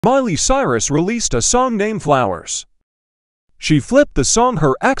Miley Cyrus released a song named Flowers. She flipped the song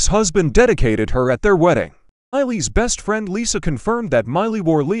her ex-husband dedicated her at their wedding. Miley's best friend Lisa confirmed that Miley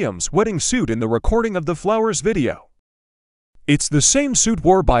wore Liam's wedding suit in the recording of the Flowers video. It's the same suit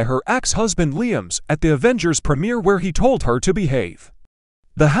worn by her ex-husband Liam's at the Avengers premiere where he told her to behave.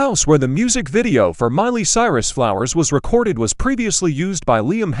 The house where the music video for Miley Cyrus' Flowers was recorded was previously used by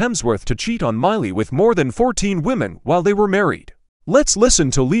Liam Hemsworth to cheat on Miley with more than 14 women while they were married. Let's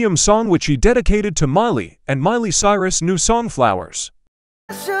listen to Liam's song which he dedicated to Miley and Miley Cyrus' new song Flowers.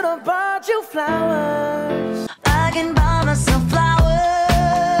 I should have bought you flowers. I can buy myself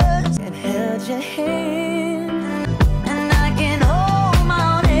flowers and held your hand, and I can hold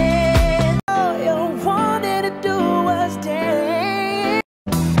my own head. All you wanted to do was dance.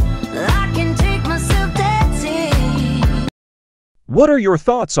 I can take myself dancing. What are your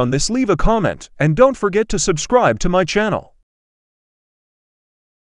thoughts on this? Leave a comment and don't forget to subscribe to my channel.